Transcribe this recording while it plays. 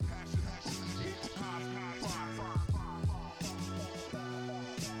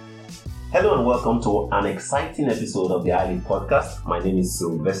Hello and welcome to an exciting episode of the iLead podcast. My name is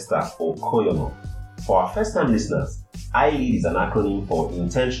Sylvester Okoyomo. For our first time listeners, iLead is an acronym for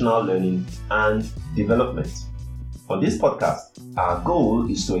Intentional Learning and Development. On this podcast, our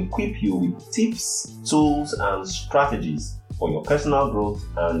goal is to equip you with tips, tools, and strategies for your personal growth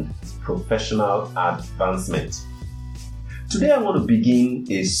and professional advancement. Today I want to begin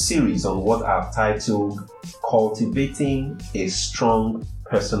a series on what I've titled Cultivating a Strong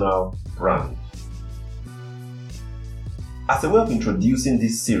Personal Brand. As a way of introducing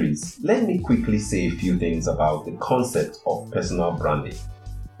this series, let me quickly say a few things about the concept of personal branding.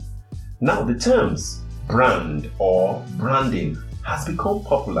 Now, the terms brand or branding has become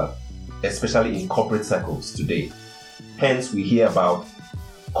popular, especially in corporate circles today. Hence, we hear about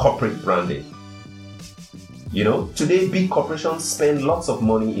corporate branding. Today big corporations spend lots of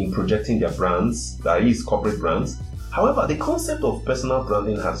money in projecting their brands, that is, corporate brands. However, the concept of personal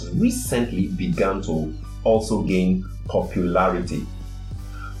branding has recently begun to also gain popularity.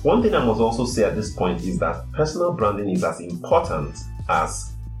 One thing I must also say at this point is that personal branding is as important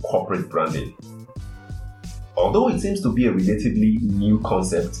as corporate branding. Although it seems to be a relatively new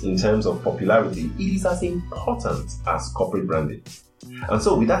concept in terms of popularity, it is as important as corporate branding. And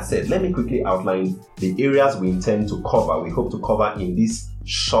so with that said, let me quickly outline the areas we intend to cover, we hope to cover in this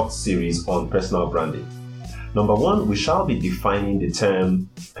short series on personal branding. Number one, we shall be defining the term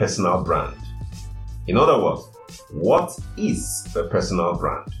personal brand. In other words, what is a personal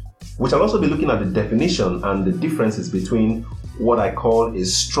brand? We shall also be looking at the definition and the differences between what I call a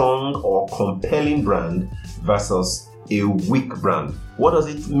strong or compelling brand versus a weak brand. What does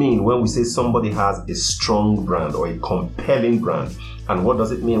it mean when we say somebody has a strong brand or a compelling brand? And what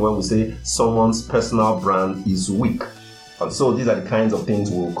does it mean when we say someone's personal brand is weak? And so these are the kinds of things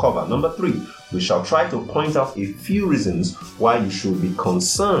we'll cover. Number three, we shall try to point out a few reasons why you should be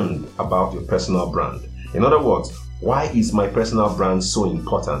concerned about your personal brand. In other words, why is my personal brand so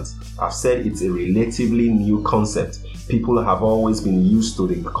important? I've said it's a relatively new concept. People have always been used to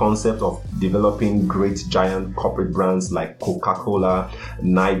the concept of developing great giant corporate brands like Coca-Cola,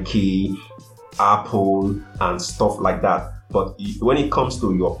 Nike, Apple, and stuff like that. But when it comes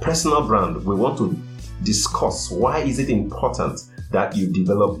to your personal brand, we want to discuss why is it important that you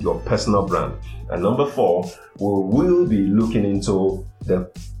develop your personal brand. And number four, we will be looking into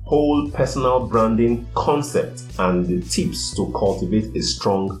the whole personal branding concept and the tips to cultivate a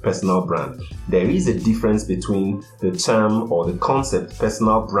strong personal brand. There is a difference between the term or the concept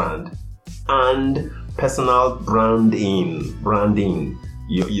personal brand and personal branding.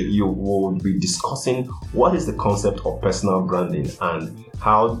 You will be discussing what is the concept of personal branding and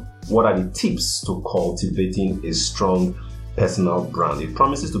what are the tips to cultivating a strong personal brand. It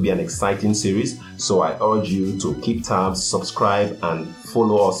promises to be an exciting series, so I urge you to keep tabs, subscribe, and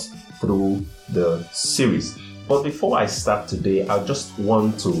follow us through the series. But before I start today, I just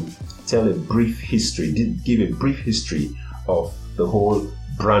want to tell give a brief history of the whole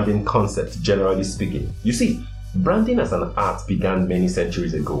branding concept, generally speaking. You see, branding as an art began many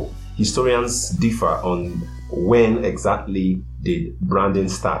centuries ago. Historians differ on when exactly did branding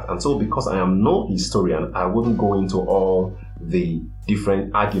start. And so because I am no historian, I wouldn't go into all the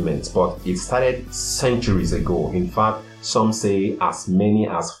different arguments, but it started centuries ago. In fact, some say as many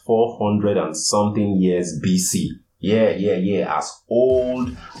as 400 and something years BC. Yeah, as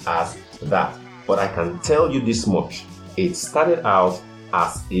old as that. But I can tell you this much. It started out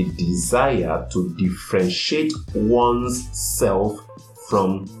as a desire to differentiate one's self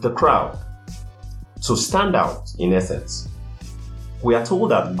from the crowd, to stand out in essence. We are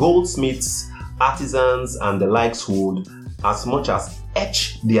told that goldsmiths, artisans, and the likes would as much as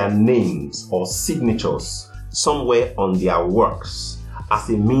etch their names or signatures somewhere on their works as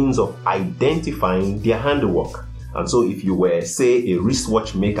a means of identifying their handiwork. And so if you were, say, a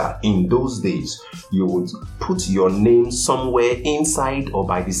wristwatch maker in those days, you would put your name somewhere inside or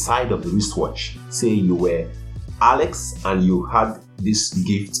by the side of the wristwatch. Say you were Alex and you had this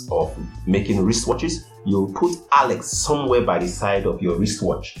gift of making wristwatches, you'll put Alex somewhere by the side of your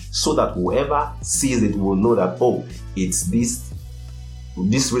wristwatch so that whoever sees it will know that, oh, it's this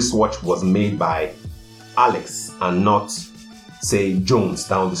wristwatch was made by Alex and not, say, Jones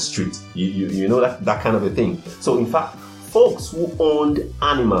down the street. You know that kind of a thing. So in fact, folks who owned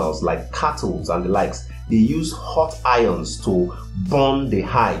animals like cattle and the likes, they use hot irons to burn the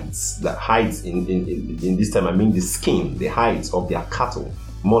hides. The hides in this time, I mean the skin, the hides of their cattle,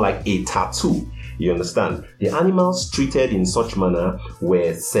 more like a tattoo. You understand? The animals treated in such manner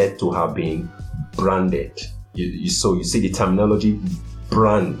were said to have been branded. So you see the terminology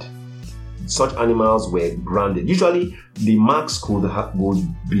brand. such animals were branded. Usually, the marks would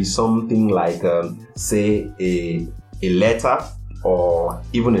be something like, say, a letter or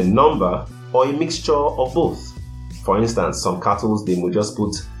even a number or a mixture of both. For instance, some cattle, they would just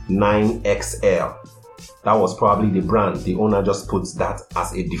put 9XL. That was probably the brand. The owner just puts that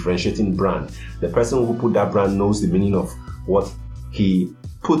as a differentiating brand. The person who put that brand knows the meaning of what he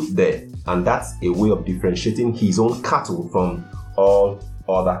put there, and that's a way of differentiating his own cattle from all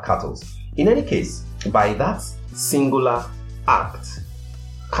other cattle. In any case, by that singular act,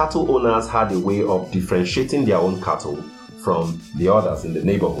 cattle owners had a way of differentiating their own cattle from the others in the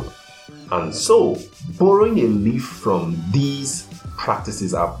neighborhood. And so, borrowing a leaf from these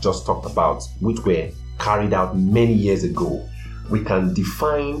practices I've just talked about, which were carried out many years ago, we can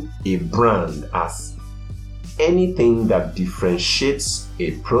define a brand as anything that differentiates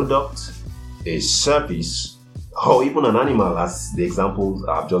a product, a service, or even an animal, as the examples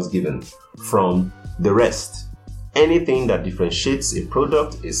I've just given, from the rest. Anything that differentiates a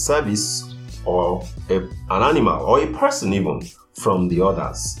product, a service, or an animal, or a person even, from the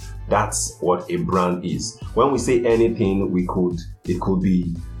others. That's what a brand is. When we say anything, it could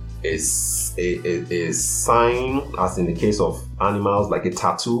be a sign, as in the case of animals, like a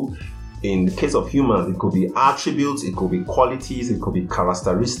tattoo. In the case of humans, it could be attributes, it could be qualities, it could be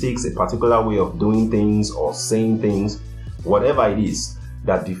characteristics, a particular way of doing things or saying things. Whatever it is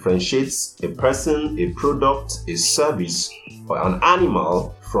that differentiates a person, a product, a service, or an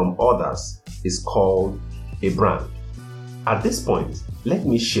animal from others is called a brand. At this point, let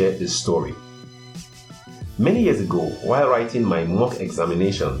me share a story. Many years ago, while writing my mock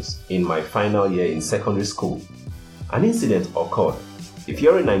examinations in my final year in secondary school, an incident occurred. If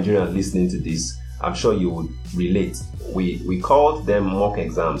you're a Nigerian listening to this, I'm sure you would relate. We called them mock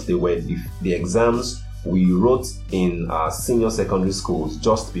exams. They were the exams we wrote in our senior secondary schools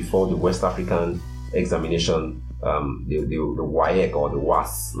just before the West African examination, the WAEC or the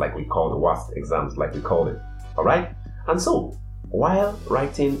WAS, like we call the WAS exams, like we call it. All right? And so, while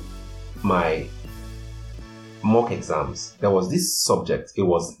writing my mock exams, there was this subject. It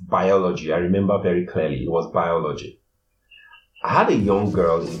was biology. I remember very clearly. It was biology. I had a young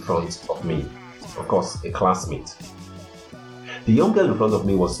girl in front of me, of course, a classmate. The young girl in front of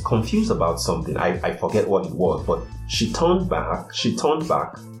me was confused about something. I forget what it was, but she turned back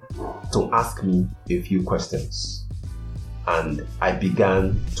to ask me a few questions. And I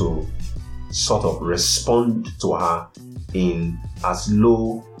began to sort of respond to her in as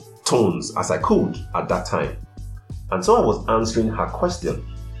low tones as I could at that time. And so I was answering her question.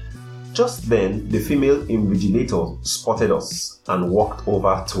 Just then, the female invigilator spotted us and walked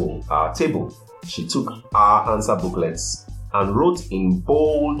over to our table. She took our answer booklets and wrote in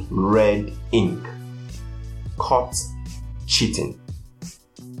bold red ink, "Caught cheating."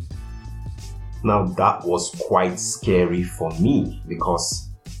 Now that was quite scary for me, because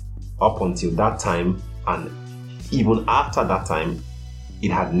up until that time, and even after that time,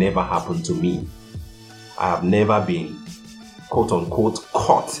 it had never happened to me. I have never been, quote unquote,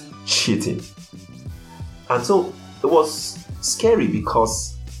 caught cheating. And so it was scary,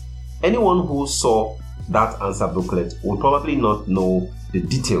 because anyone who saw that answer booklet would probably not know the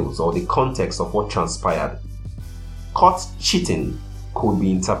details or the context of what transpired. Caught cheating could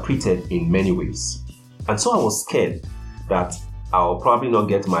be interpreted in many ways. And so I was scared that I'll probably not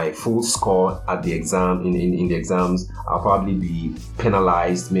get my full score at the exam. In the exams, I'll probably be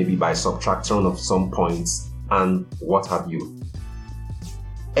penalized, maybe by subtraction of some points and what have you.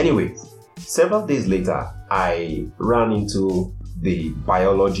 Anyway, several days later, I ran into the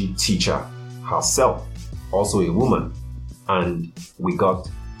biology teacher herself, also a woman, and we got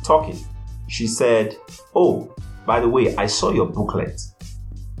talking. She said, "Oh, by the way, I saw your booklet,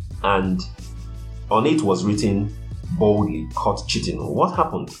 and on it was written boldly, 'Caught cheating.' What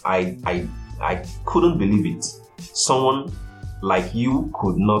happened?" I couldn't believe it. Someone like you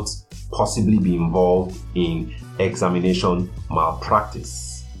could not possibly be involved in examination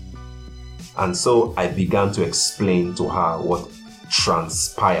malpractice. And so I began to explain to her what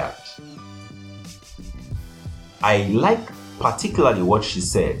transpired. I like particularly what she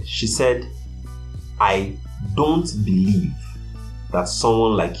said. She said, "I don't believe that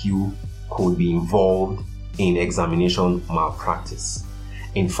someone like you could be involved in examination malpractice.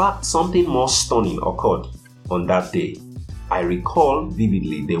 In fact, something more stunning occurred on that day. I recall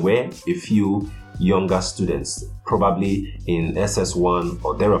vividly there were a few younger students, probably in SS1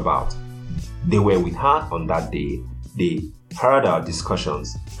 or thereabout. They were with her on that day. They heard our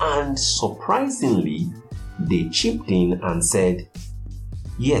discussions, and surprisingly, they chipped in and said,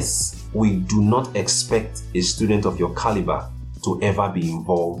 'Yes, we do not expect a student of your caliber to ever be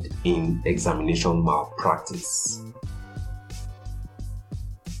involved in examination malpractice.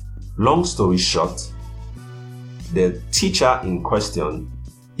 Long story short, the teacher in question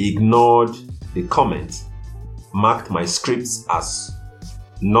ignored the comment, marked my scripts as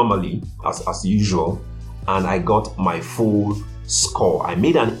normally, as usual, and I got my full score. I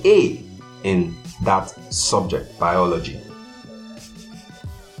made an A in that subject, biology.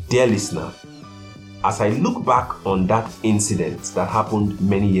 Dear listener, as I look back on that incident that happened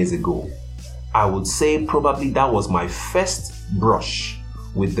many years ago, I would say probably that was my first brush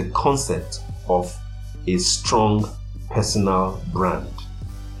with the concept of a strong personal brand.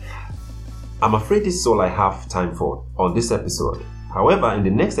 I'm afraid this is all I have time for on this episode. However, in the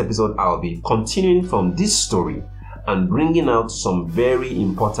next episode, I'll be continuing from this story and bringing out some very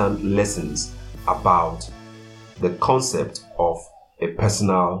important lessons about the concept of a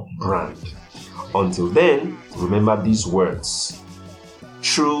personal brand. Until then, remember these words: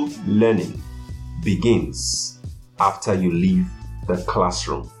 true learning begins after you leave the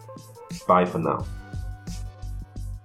classroom. Bye for now.